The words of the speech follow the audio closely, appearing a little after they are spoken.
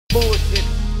Bullshit.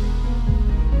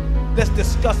 Let's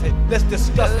discuss it. Let's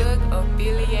discuss it.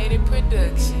 Affiliated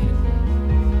production.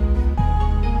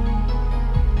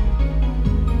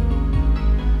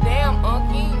 Damn,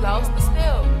 Uncle, you lost the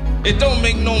step. It don't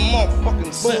make no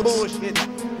motherfucking sense. Bullshit.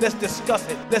 Let's discuss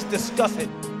it. Let's discuss it.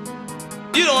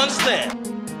 You don't understand.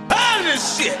 Out of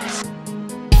this shit.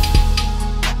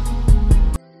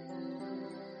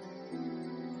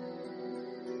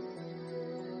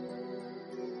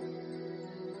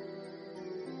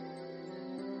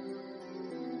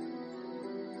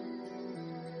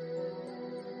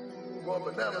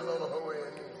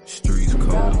 Streets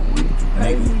cold,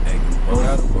 niggas acting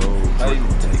bold,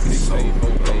 take it soul, my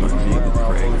nigga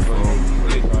crack phone,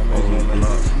 on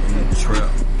blocks in the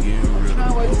trap, getting rid of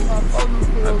hoes.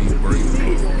 I be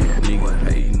breaking, nigga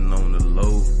hating on the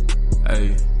low.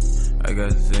 Ayy, I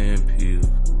got Zan pills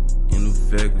in the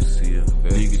vacancy.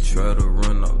 Nigga try to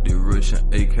run out the Russian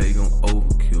AK gon'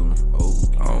 overkill him.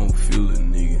 I don't feel it,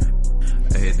 nigga.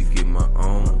 I had to get my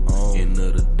own. End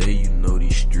of the day, you know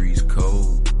these streets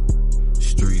cold.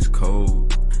 Streets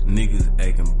cold, niggas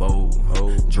acting bold.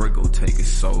 Draco taking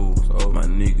souls, my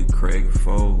nigga cracking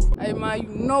fold. Hey man, you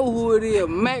know who it is,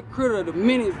 Mac Critter, the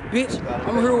menace, bitch.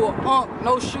 I'm here with Unc,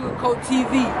 No Sugarcoat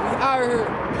TV. We out here,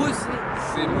 pussy,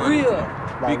 real.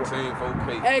 Big Team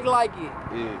 4K. Act like it.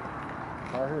 Yeah.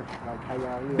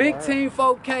 Big Team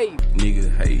 4K.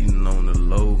 Niggas hating on the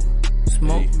low.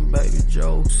 Smoking Baby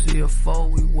Joe, see a foe,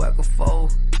 we whack a foe.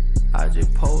 I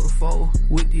just pulled a foe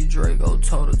with the Draco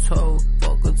toe to toe.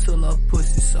 Fuck her till her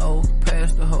pussy so.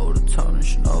 Pass the hoe to Tony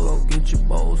Snow. Go get your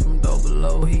bowls from Double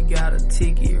O. He got a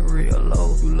ticket real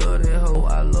low. You love that hoe,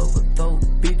 I love her though.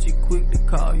 Bitch, you quick to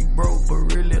call you broke,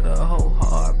 but really the hoe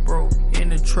hard broke. In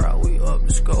the trap, we up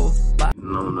the scope.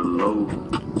 On the low.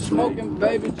 Smoking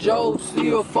Baby Joe,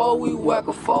 see a foe, we whack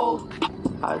a foe.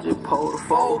 I just pulled a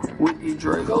foe with the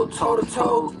Draco toe to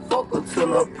toe. Fuck her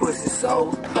till her pussy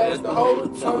so. Pass the hoe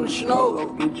to Tony Snow.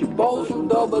 Go get your bowls from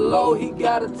Double O. He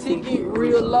got a ticket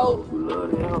real low. You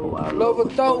love that hoe, I Love her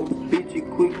though. bitch, you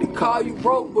quick to Call you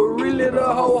broke, but really the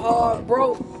hoe hard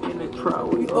broke. in the trap,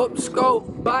 We up the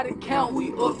scope, body count,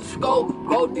 we up the scope.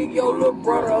 Go dig your little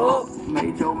brother up,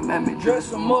 made your mammy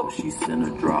dress him up. She sent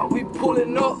a draw, We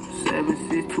pulling up,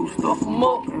 762 stuff him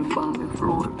up, and bombing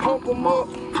fluid. pump him up.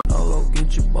 Go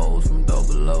get your bowls from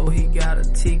Double O. He got a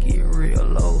ticket real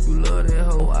low. You love that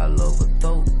hoe, I love her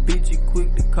though. Bitch, you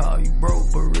quick to call you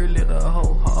broke, but really the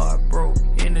hoe hard broke.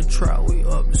 In the trap, we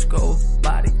up the scope.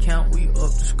 Body count, we up the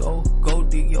scope. Go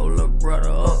dig your little brother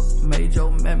up. Made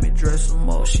your mammy dress him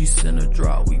up. She sent a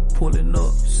draw, we pulling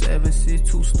up.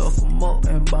 762 stuff him up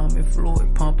and bombing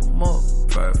fluid, pump him up.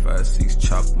 556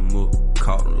 chop him up.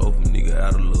 Caught him loafing, nigga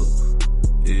out of luck.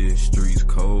 Yeah, streets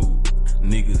cold.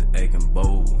 Niggas acting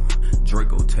bold.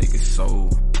 Draco take his soul.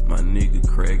 My nigga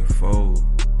cracking fold.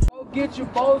 Go get your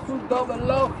bowls from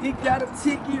Double O. He got a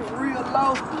ticket real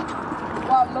low.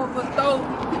 I love her though.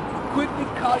 Quick to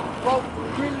call you broke.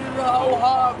 Really the whole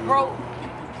hard broke.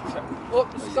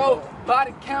 Up the scope,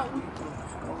 body count. We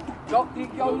go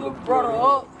dig your little brother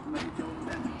up.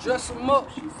 Dress him up.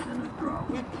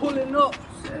 We pulling up.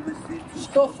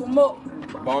 Stuff him up.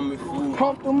 Bombing food.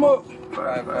 Pump him up.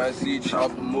 556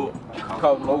 chop him up.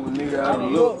 Caught over nigga out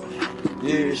of luck.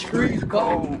 Yeah, streets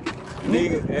cold.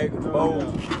 Nigga acting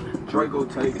bold. Draco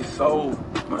take his soul.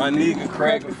 My nigga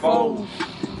cracking fold.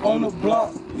 On the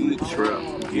block, in the trap.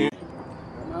 Yeah.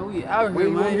 Man, we out here,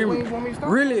 man. Hear me?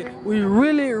 We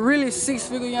really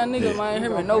 6-figure young niggas, man.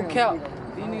 Hear me? No cap.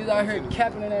 These niggas out here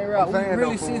capping in that route. We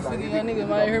really 6-figure young niggas,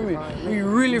 man. Hear me? We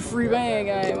really free band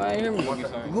gang, man. Hear me?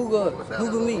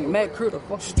 Google me, Mac Critter.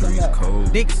 Fuck Streets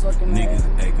cold. Dick sucking niggas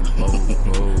acting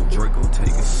bold. Draco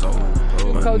take his soul.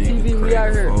 Sugarcoat TV, we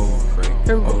out here.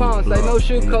 Hear me, Capone, say No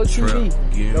Sugarcoat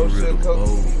TV. No Sugarcoat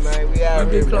TV, man. We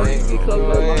out here, man. Get close,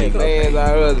 Man, fans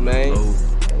out us, man.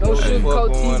 No Sugarcoat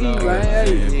TV, man.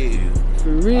 Hey, for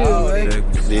real, man.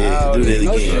 Yeah, do that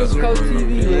No again. Sugarcoat TV,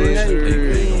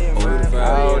 man.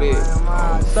 All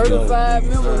that. 35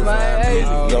 members, man. Hey.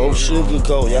 No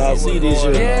Sugarcoat. Y'all see this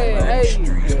shit? Yeah, hey.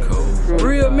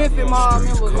 Real Memphis mob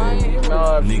members,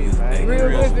 man. Real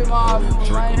Memphis mob members,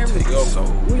 man. Hear me?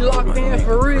 We locked in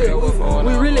for real.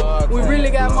 We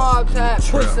really got mob tied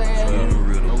pussy ass.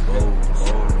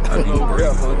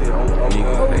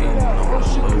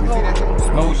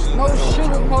 No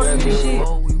sugarcoat in this shit.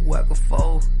 We whack a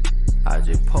foe. I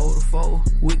just pulled a foe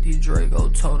with the Draco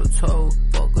toe to toe.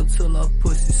 Fuck her till her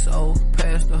pussy so.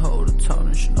 Pass the hoe to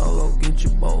Tony Snow. Go get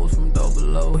your bowls from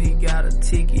Double O. He got a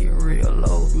ticket real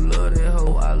low. You love that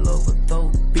hoe, I love her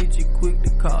though. Bitch, you quick to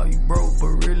call you broke,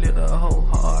 but really the hoe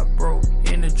hard broke.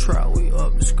 In the trap, we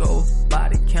up the scope.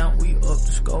 Body count, we up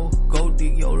the scope. Go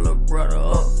dig your little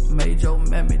Joe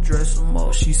Mammy dress him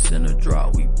up. She sent a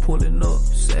drop, we pullin' up.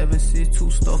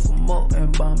 762 stuff him up.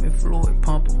 And Bomb and Floyd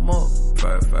pump him up.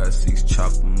 556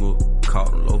 chop him up.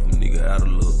 Caught a loaf, nigga out of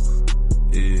luck.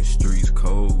 Yeah, streets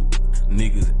cold.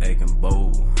 Niggas acting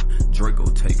bold. Draco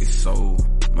take his soul.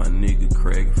 My nigga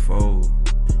crackin' fold.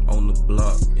 On the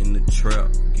block, in the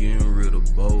trap, getting rid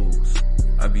of bows.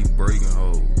 I be breaking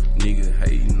hoes. Niggas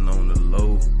hating on the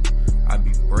low. I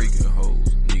be breaking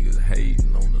hoes. Niggas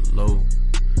hating on the low.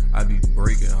 I be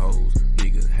breaking hoes.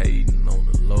 Niggas hating on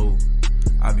the low.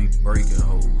 I be breaking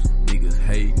hoes. Niggas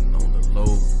hating on the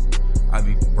low. I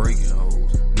be breaking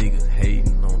hoes. Niggas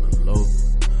hating on the low.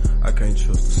 I can't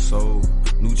trust the soul.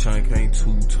 New chain can't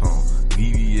two-tone.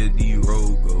 VVSD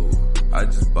road go. I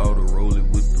just bought a roller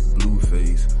with the blue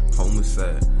face.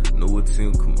 Homicide. No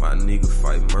attempt, cause my nigga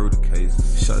fight murder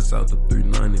cases. Shots out the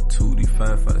 392, the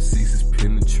 556 is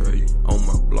penetrate. On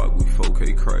my block, we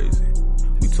 4K crazy.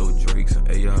 We told Drakes and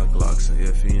AR Glocks and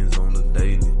FNs on the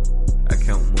daily. I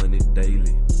count money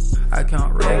daily. I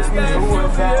count racks,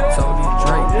 told these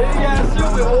Drake.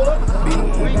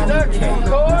 We duck you,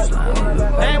 cuz.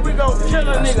 And we gon' kill a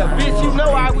nigga, bitch. You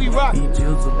know how we rock. You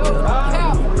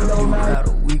got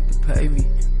a week to pay me,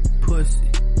 pussy.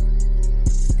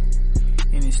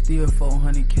 And it's still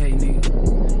 400K, nigga.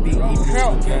 Big pussy.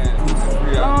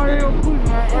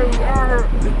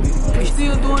 We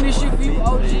still doing this shit for you,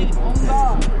 OG. Oh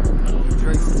God.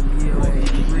 Drake from DOA,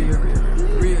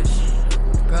 real shit.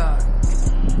 God.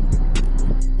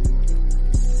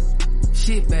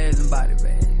 Shit bags and body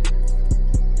bags.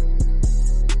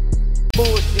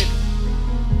 Bullshit.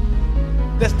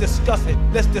 Let's discuss it.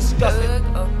 Let's discuss it.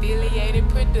 Affiliated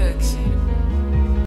production.